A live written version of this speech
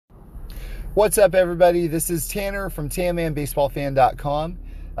What's up, everybody? This is Tanner from TanmanBaseballFan.com.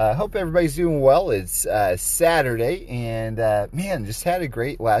 Hope everybody's doing well. It's Saturday, and man, just had a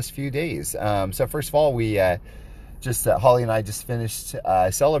great last few days. So first of all, we Holly and I just finished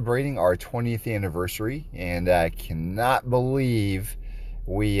celebrating our 20th anniversary, and I cannot believe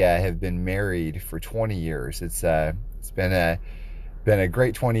we have been married for 20 years. It's been a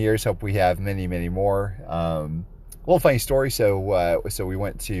great 20 years. Hope we have many, many more. A little funny story. So we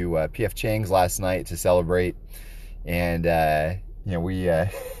went to P.F. Chang's last night to celebrate, and we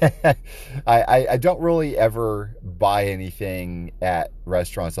I don't really ever buy anything at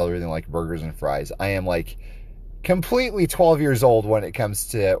restaurants other than like burgers and fries. I am like completely 12 years old when it comes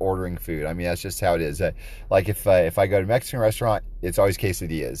to ordering food. I mean, that's just how it is. Like if I go to a Mexican restaurant, it's always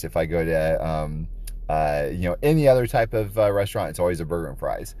quesadillas. If I go to any other type of restaurant, it's always a burger and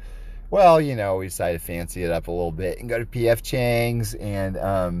fries. Well, we decided to fancy it up a little bit and go to P.F. Chang's, and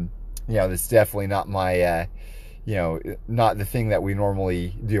that's definitely not my not the thing that we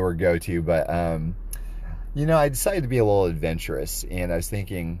normally do or go to, but I decided to be a little adventurous, and I was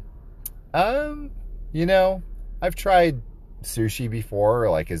thinking, I've tried sushi before,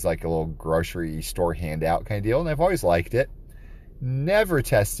 like as like a little grocery store handout kind of deal, and I've always liked it. Never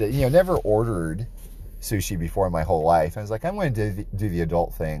tested, never ordered sushi before in my whole life. I was like, I'm going to do the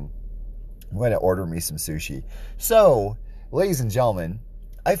adult thing. I'm going to order me some sushi. So, ladies and gentlemen,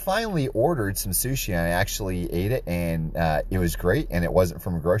 I finally ordered some sushi, and I actually ate it, and it was great, and it wasn't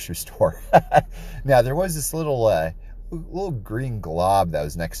from a grocery store. Now, there was this little green glob that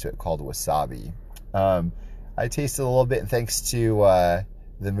was next to it called wasabi. I tasted a little bit, and thanks to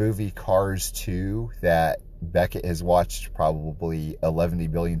the movie Cars 2 that Beckett has watched probably 11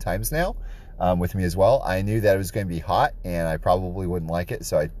 billion times now, with me as well, I knew that it was going to be hot, and I probably wouldn't like it,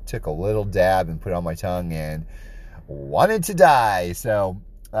 so I took a little dab and put it on my tongue and wanted to die. So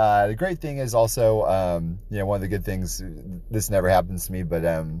the great thing is also, one of the good things, this never happens to me, but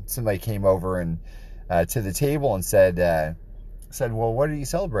somebody came over and to the table and said, well, what are you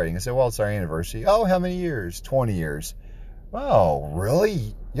celebrating? I said, well, it's our anniversary. Oh, how many years? 20 years. Oh,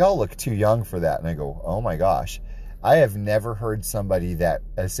 really? Y'all look too young for that. And I go, oh my gosh. I have never heard somebody that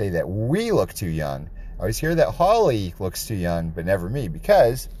say that we look too young. I always hear that Holly looks too young, but never me,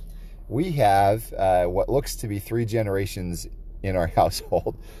 because we have what looks to be 3 generations in our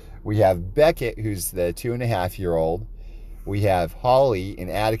household. We have Beckett, who's the 2.5-year-old. We have Holly and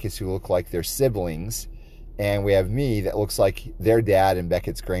Atticus, who look like they're siblings. And we have me that looks like their dad and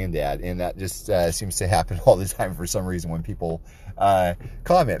Beckett's granddad. And that just seems to happen all the time for some reason when people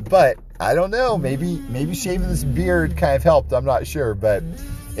comment. But I don't know. Maybe shaving this beard kind of helped. I'm not sure. But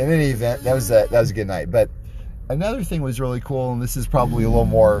in any event, that was a good night. But another thing was really cool, and this is probably a little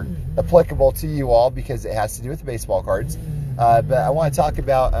more applicable to you all because it has to do with the baseball cards. But I want to talk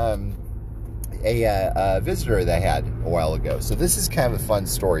about a visitor that I had a while ago. So this is kind of a fun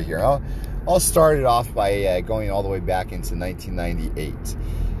story here. I'll start it off by going all the way back into 1998.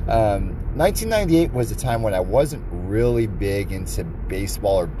 1998 was a time when I wasn't really big into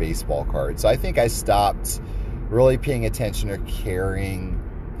baseball or baseball cards. So I think I stopped really paying attention or caring.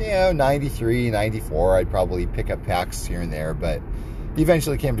 93, 94, I'd probably pick up packs here and there. But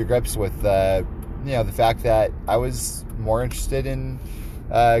eventually came to grips with, the fact that I was more interested in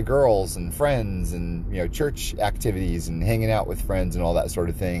girls and friends and, church activities and hanging out with friends and all that sort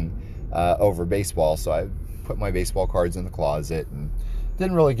of thing. Over baseball, so I put my baseball cards in the closet and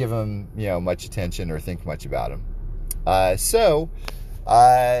didn't really give them, much attention or think much about them. So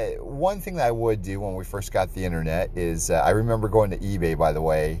one thing that I would do when we first got the internet is I remember going to eBay, by the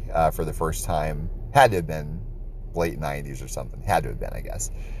way, for the first time. Had to have been late 90s or something. Had to have been, I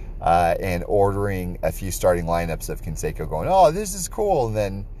guess. And ordering a few starting lineups of Canseco, going, oh, this is cool, and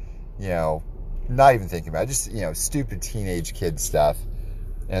then, not even thinking about it, just, stupid teenage kid stuff.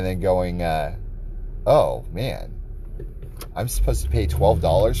 And then going, oh, man, I'm supposed to pay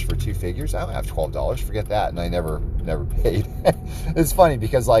 $12 for 2 figures? I don't have $12. Forget that. And I never paid. It's funny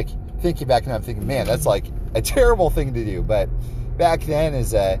because, like, thinking back now, I'm thinking, man, that's, like, a terrible thing to do. But back then,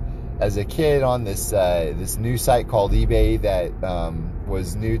 as a kid on this new site called eBay that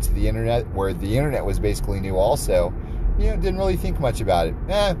was new to the internet, where the internet was basically new also, didn't really think much about it.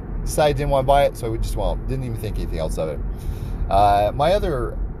 Decided I didn't want to buy it, so I just didn't even think anything else of it. My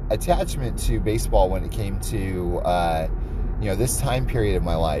other attachment to baseball when it came to, this time period of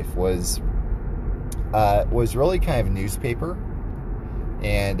my life was really kind of newspaper.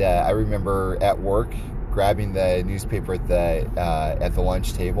 And I remember at work grabbing the newspaper at the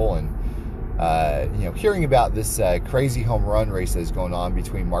lunch table and hearing about this crazy home run race that's going on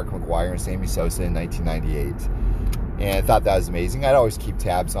between Mark McGwire and Sammy Sosa in 1998. And I thought that was amazing. I'd always keep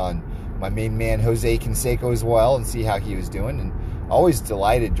tabs on my main man Jose Canseco as well and see how he was doing. And always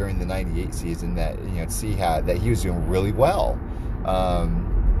delighted during the '98 season that to see how that he was doing really well.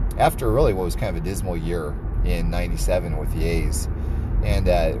 After really what was kind of a dismal year in '97 with the A's, and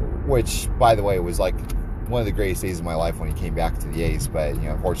which, by the way, was like one of the greatest days of my life when he came back to the A's, but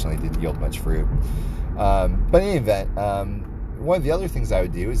unfortunately didn't yield much fruit. But in any event, one of the other things I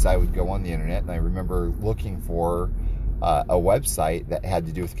would do is I would go on the internet, and I remember looking for a website that had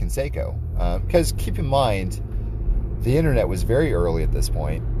to do with Canseco, because keep in mind, the internet was very early at this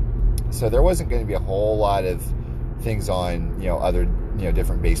point, so there wasn't going to be a whole lot of things on other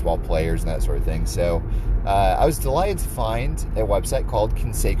different baseball players and that sort of thing. So I was delighted to find a website called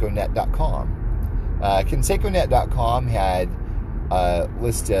CansecoNet.com. CansecoNet.com had a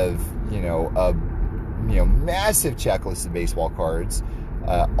list of a massive checklist of baseball cards,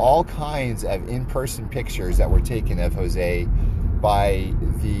 all kinds of in-person pictures that were taken of Jose by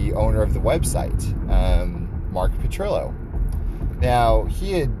the owner of the website, Mark Petrillo. Now,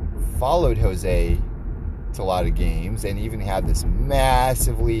 he had followed Jose to a lot of games and even had this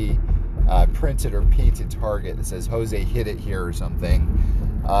massively printed or painted target that says Jose hit it here or something,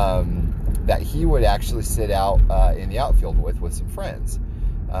 that he would actually sit out in the outfield with some friends.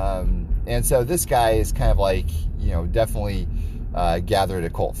 And so this guy is kind of like, definitely gathered a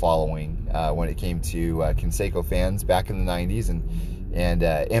cult following when it came to Canseco fans back in the '90s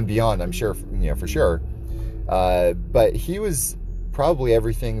and beyond, I'm sure, for sure. But he was probably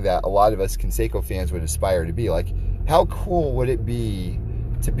everything that a lot of us Canseco fans would aspire to be. Like, how cool would it be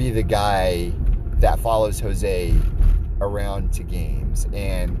to be the guy that follows Jose around to games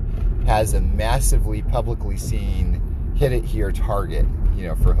and has a massively publicly seen hit it here target,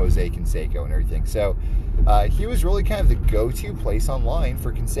 for Jose Canseco and everything. So he was really kind of the go-to place online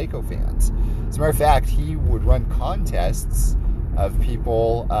for Canseco fans. As a matter of fact, he would run contests of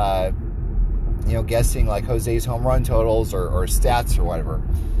people, guessing like Jose's home run totals or stats or whatever,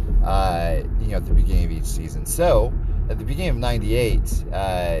 at the beginning of each season. So at the beginning of '98,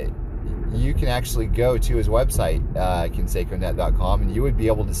 you can actually go to his website, CansecoNet.com, and you would be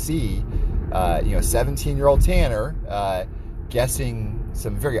able to see, 17-year-old Tanner guessing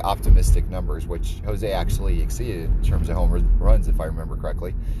some very optimistic numbers, which Jose actually exceeded in terms of home runs, if I remember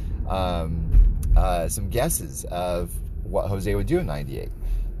correctly. Some guesses of what Jose would do in '98.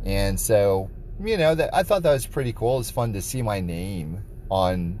 And so, that I thought that was pretty cool. It was fun to see my name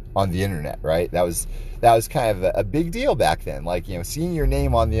on the internet, right? That was kind of a big deal back then. Like, seeing your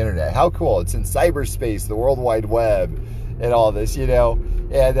name on the internet. How cool. It's in cyberspace, the World Wide Web, and all this,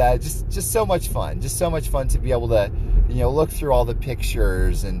 and just so much fun. Just so much fun to be able to, look through all the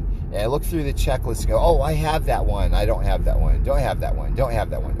pictures and look through the checklist and go, oh, I have that one. I don't have that one. Don't have that one. Don't have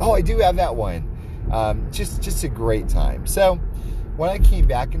that one. Oh, I do have that one. Just a great time. So when I came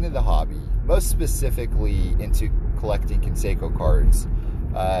back into the hobby, most specifically into collecting Canseco cards,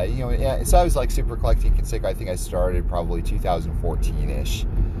 so I was like super collecting Canseco. I think I started probably 2014-ish.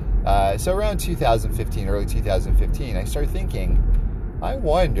 So around 2015, early 2015, I started thinking, I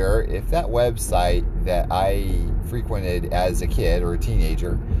wonder if that website that I frequented as a kid or a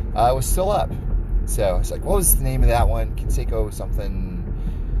teenager was still up. So I was like, what was the name of that one? Canseco something,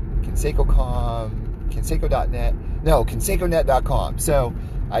 Canseco.com, Canseco.net? No, CansecoNet.com. So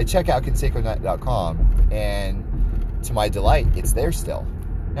I check out CansecoNet.com, and to my delight, it's there still.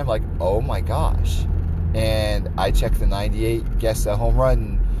 And I'm like, oh my gosh. And I check the '98 Guess a Home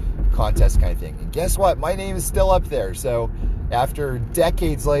Run contest kind of thing. And guess what? My name is still up there. So after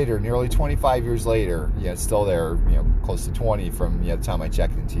decades later, nearly 25 years later, it's still there, close to 20 from the time I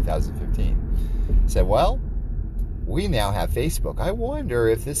checked in 2015. Said, well, we now have Facebook. I wonder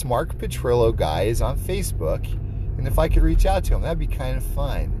if this Mark Petrillo guy is on Facebook, and if I could reach out to him, that'd be kind of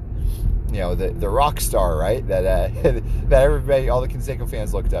fun. The rock star, right? That that everybody, all the Canseco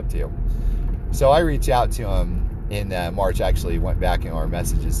fans looked up to. So I reached out to him in March. Actually, went back in our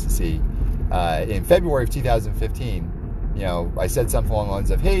messages to see. In February of 2015, I said something along the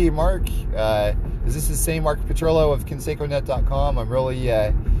lines of, "Hey, Mark, is this the same Mark Petrillo of CansecoNet.com? I'm really,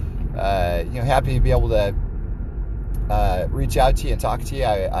 happy to be able to reach out to you and talk to you.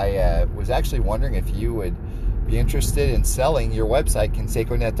 I was actually wondering if you would be interested in selling your website,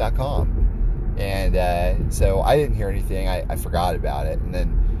 CansecoNet.com." And so I didn't hear anything. I forgot about it. And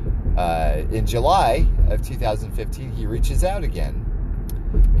then in July of 2015, he reaches out again.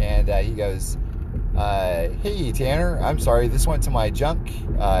 And he goes, hey, Tanner, I'm sorry, this went to my junk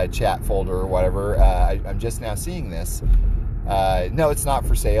chat folder or whatever. I'm just now seeing this. No, it's not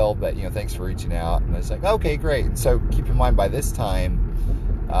for sale, but, thanks for reaching out. And I was like, okay, great. And so keep in mind, by this time,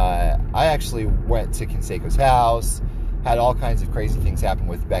 I actually went to Canseco's house. had all kinds of crazy things happen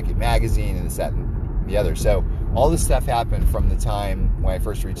with Beckett Magazine and this, that, and the other. So all this stuff happened from the time when I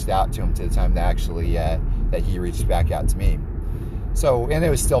first reached out to him to the time that actually that he reached back out to me. So, and it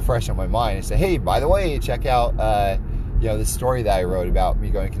was still fresh on my mind. I said, hey, by the way, check out this story that I wrote about me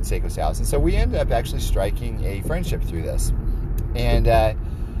going to Canseco's house. And so we ended up actually striking a friendship through this. And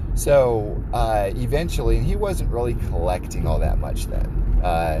eventually, and he wasn't really collecting all that much then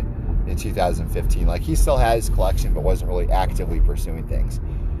in 2015. Like, he still had his collection, but wasn't really actively pursuing things.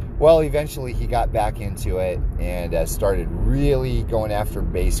 Well, eventually he got back into it and started really going after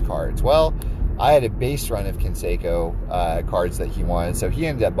base cards. Well, I had a base run of Canseco cards that he wanted, so he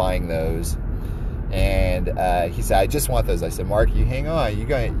ended up buying those. And he said, "I just want those." I said, "Mark, you hang on. You're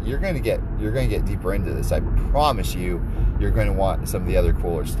gonna get deeper into this. I promise you, you're going to want some of the other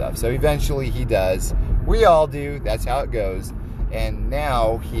cooler stuff." So eventually he does. We all do. That's how it goes. And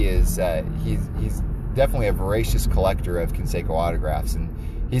now he is he's definitely a voracious collector of Canseco autographs, and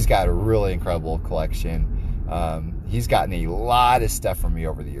he's got a really incredible collection. He's gotten a lot of stuff from me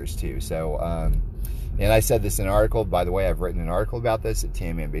over the years too. So, and I said this in an article. By the way, I've written an article about this at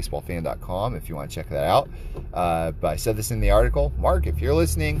TamManBaseballFan.com if you want to check that out. But I said this in the article. Mark, if you're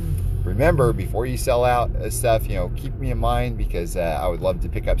listening, remember, before you sell out stuff, keep me in mind, because I would love to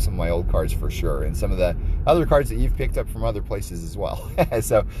pick up some of my old cards for sure, and some of the other cards that you've picked up from other places as well.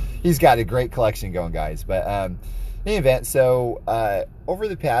 So he's got a great collection going, guys. But in any event, so over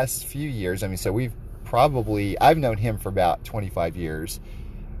the past few years, I've known him for about 25 years.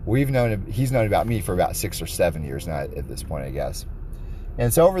 He's known about me for about 6 or 7 years now at this point, I guess.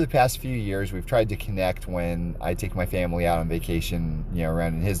 And so over the past few years, we've tried to connect when I take my family out on vacation,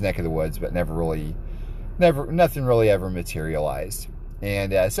 around in his neck of the woods, but nothing really ever materialized.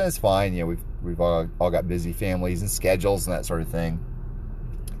 And so it's fine. We've all got busy families and schedules and that sort of thing.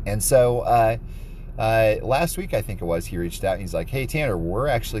 And so last week, I think it was, he reached out and he's like, "Hey, Tanner, we're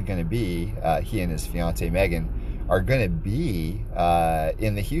actually going to be, he and his fiance Megan are going to be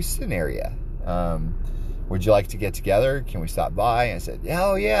in the Houston area. Would you like to get together? Can we stop by?" And I said,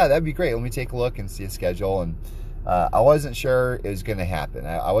 "Oh yeah, that'd be great. Let me take a look and see a schedule." And I wasn't sure it was going to happen.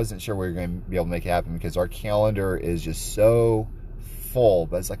 I wasn't sure we were going to be able to make it happen because our calendar is just so full.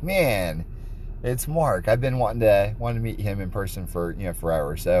 But it's like, man, it's Mark. I've been wanting to meet him in person for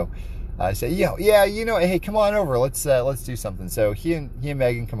forever. So I said, yeah, hey, come on over. Let's do something. So he and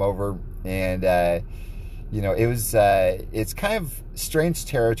Megan come over, and it's kind of strange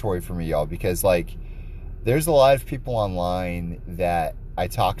territory for me, y'all, because there's a lot of people online that I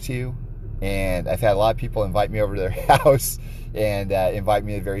talk to, and I've had a lot of people invite me over to their house and invite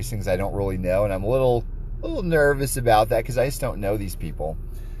me to various things I don't really know, and I'm a little nervous about that because I just don't know these people.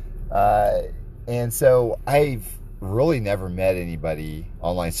 And so I've really never met anybody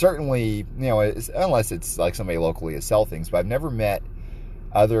online. Certainly, unless it's like somebody locally to sell things, but I've never met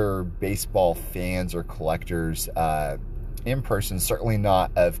other baseball fans or collectors in person, certainly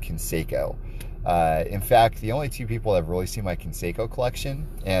not of Canseco. In fact, the only two people that have really seen my Canseco collection,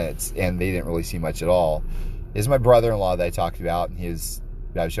 and they didn't really see much at all, is my brother-in-law that I talked about. And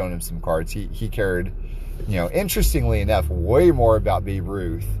I've shown him some cards. He cared, interestingly enough, way more about Babe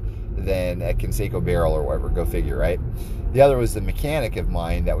Ruth than a Canseco barrel or whatever. Go figure, right? The other was the mechanic of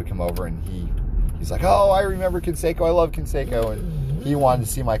mine that would come over, and he's like, "Oh, I remember Canseco. I love Canseco," and he wanted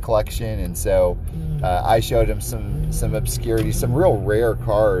to see my collection, and so I showed him some obscurity, some real rare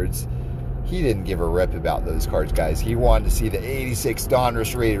cards. He didn't give a rip about those cards, guys. He wanted to see the 86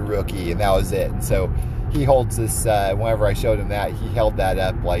 Donruss rated rookie, and that was it. And so he holds this, whenever I showed him that, he held that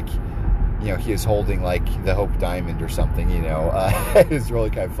up like, he was holding like the Hope Diamond or something, It's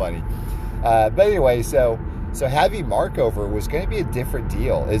really kind of funny. But anyway, so having Mark over was going to be a different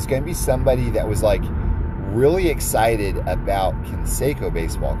deal. It's going to be somebody that was really excited about Canseco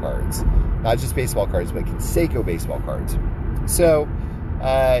baseball cards. Not just baseball cards, but Canseco baseball cards. So,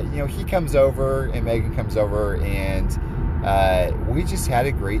 he comes over and Megan comes over, and we just had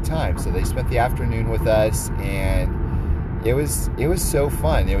a great time. So they spent the afternoon with us, and it was so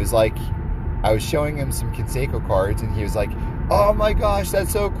fun. It was like I was showing him some Canseco cards, and he was like, "Oh my gosh,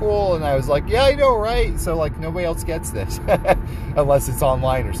 that's so cool." And I was like, "Yeah, I know, right?" So nobody else gets this unless it's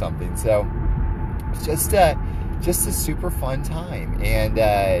online or something. So it's just a super fun time. And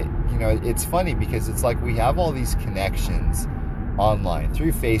it's funny because it's like we have all these connections online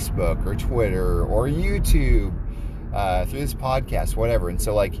through Facebook or Twitter or YouTube, through this podcast, whatever. And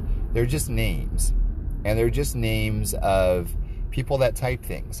so they're just names, and they're just names of people that type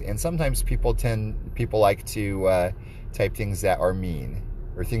things. And sometimes people like to type things that are mean,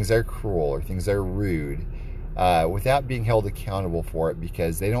 or things that are cruel, or things that are rude. without being held accountable for it,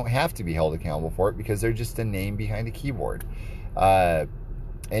 because they don't have to be held accountable for it, because they're just a name behind a keyboard.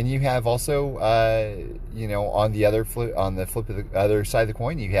 And you have also, on the flip of the other side of the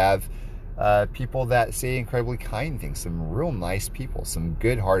coin, you have people that say incredibly kind things, some real nice people, some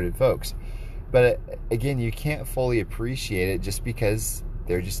good-hearted folks. But again, you can't fully appreciate it just because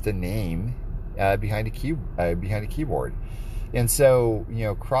they're just a name behind a keyboard. And so,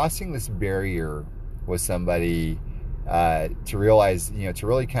 crossing this barrier with somebody to realize, to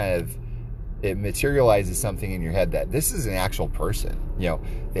really kind of, it materializes something in your head that this is an actual person.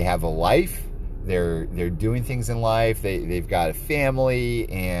 They have a life, they're doing things in life, they've got a family,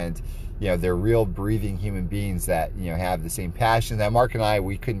 and they're real breathing human beings that have the same passion. That Mark and I,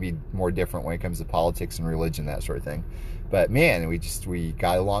 we couldn't be more different when it comes to politics and religion, that sort of thing. But man, we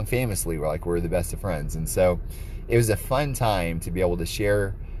got along famously. We're the best of friends. And so it was a fun time to be able to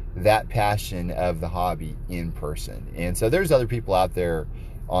share that passion of the hobby in person. And so there's other people out there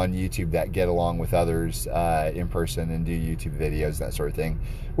on YouTube that get along with others in person and do YouTube videos, that sort of thing,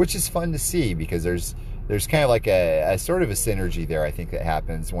 which is fun to see, because there's kind of like a sort of a synergy there, I think, that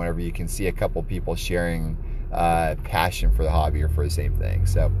happens whenever you can see a couple people sharing passion for the hobby or for the same thing.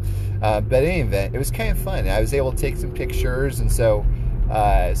 So, but in any event, it was kind of fun. I was able to take some pictures, and so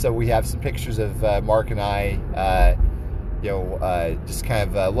we have some pictures of Mark and I, just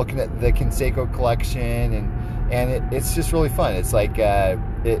kind of looking at the Conseco collection, and it's just really fun. It's like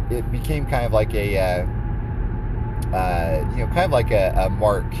it became kind of like a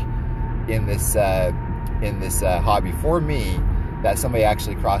mark in this hobby for me, that somebody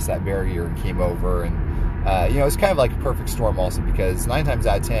actually crossed that barrier and came over. And it's kind of like a perfect storm also, because 9 times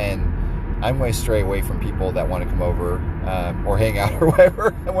out of 10 I'm going to stray away from people that want to come over or hang out or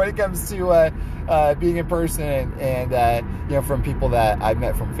whatever when it comes to being in person, and from people that I've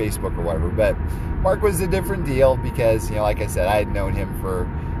met from Facebook or whatever. But Mark was a different deal, because like I said, I had known of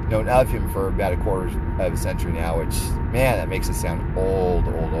him for about a quarter of a century now, which, man, that makes it sound old.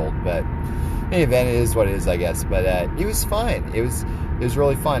 But in any event, it is what it is, I guess. But it was fun. It was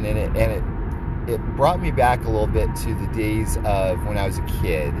really fun, and it brought me back a little bit to the days of when I was a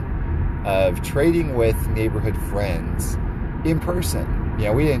kid, of trading with neighborhood friends in person.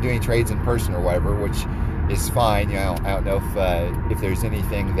 We didn't do any trades in person or whatever, which is fine. I don't know if there's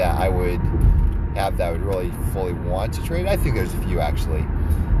anything that I would have that I would really fully want to trade. I think there's a few, actually,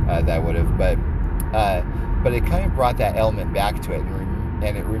 that I would have, but it kind of brought that element back to it,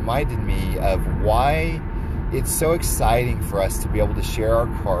 and it reminded me of why it's so exciting for us to be able to share our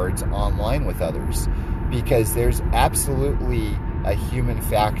cards online with others, because there's absolutely a human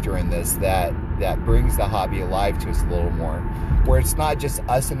factor in this that brings the hobby alive to us a little more, where it's not just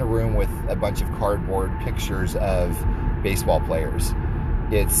us in a room with a bunch of cardboard pictures of baseball players.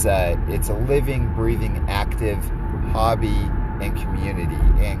 It's a living, breathing, active hobby and community,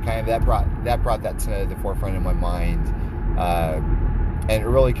 and kind of that brought that to the forefront of my mind, and it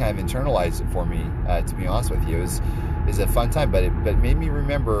really kind of internalized it for me. To be honest with you, it was a fun time, but it made me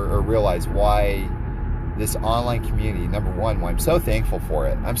remember or realize why this online community, number one, why I'm so thankful for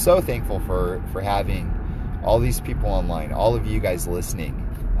it. I'm so thankful for having all these people online, all of you guys listening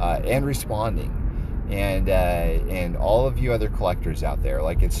and responding, and all of you other collectors out there.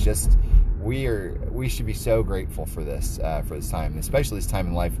 Like, it's just, we should be so grateful for this time, especially this time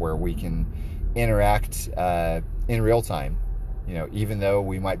in life where we can interact in real time, even though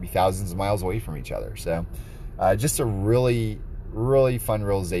we might be thousands of miles away from each other. So just a really, really fun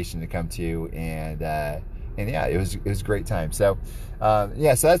realization to come to, and yeah, it was a great time. So so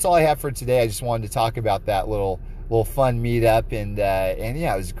that's all I have for today. I just wanted to talk about that little fun meetup, and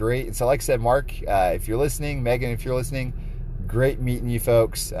yeah, it was great. And so, like I said, Mark, if you're listening, Megan, if you're listening, great meeting you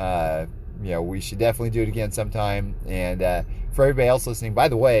folks. We should definitely do it again sometime. And for everybody else listening, by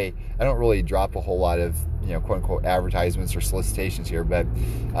the way, I don't really drop a whole lot of quote unquote advertisements or solicitations here, but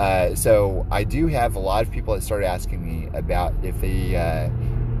so I do have a lot of people that started asking me about if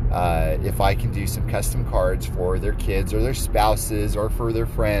I can do some custom cards for their kids or their spouses or for their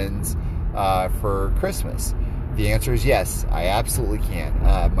friends for Christmas. The answer is yes, I absolutely can.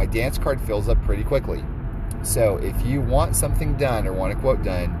 My dance card fills up pretty quickly. So if you want something done or want a quote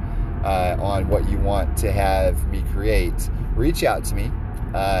done on what you want to have me create, reach out to me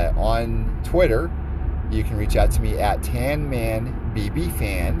on Twitter. You can reach out to me at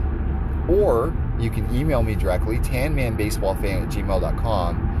tanmanbbfan, or you can email me directly,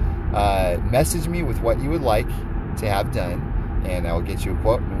 tanmanbaseballfan@gmail.com. Message me with what you would like to have done, and I will get you a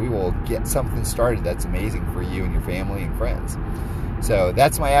quote, and we will get something started that's amazing for you and your family and friends. So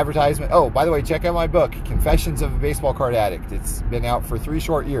that's my advertisement. Oh, by the way, check out my book, Confessions of a Baseball Card Addict. It's been out for 3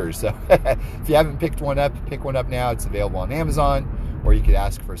 short years. So if you haven't picked one up, pick one up now. It's available on Amazon, or you could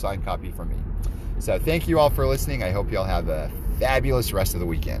ask for a signed copy from me. So thank you all for listening. I hope you all have a fabulous rest of the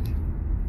weekend.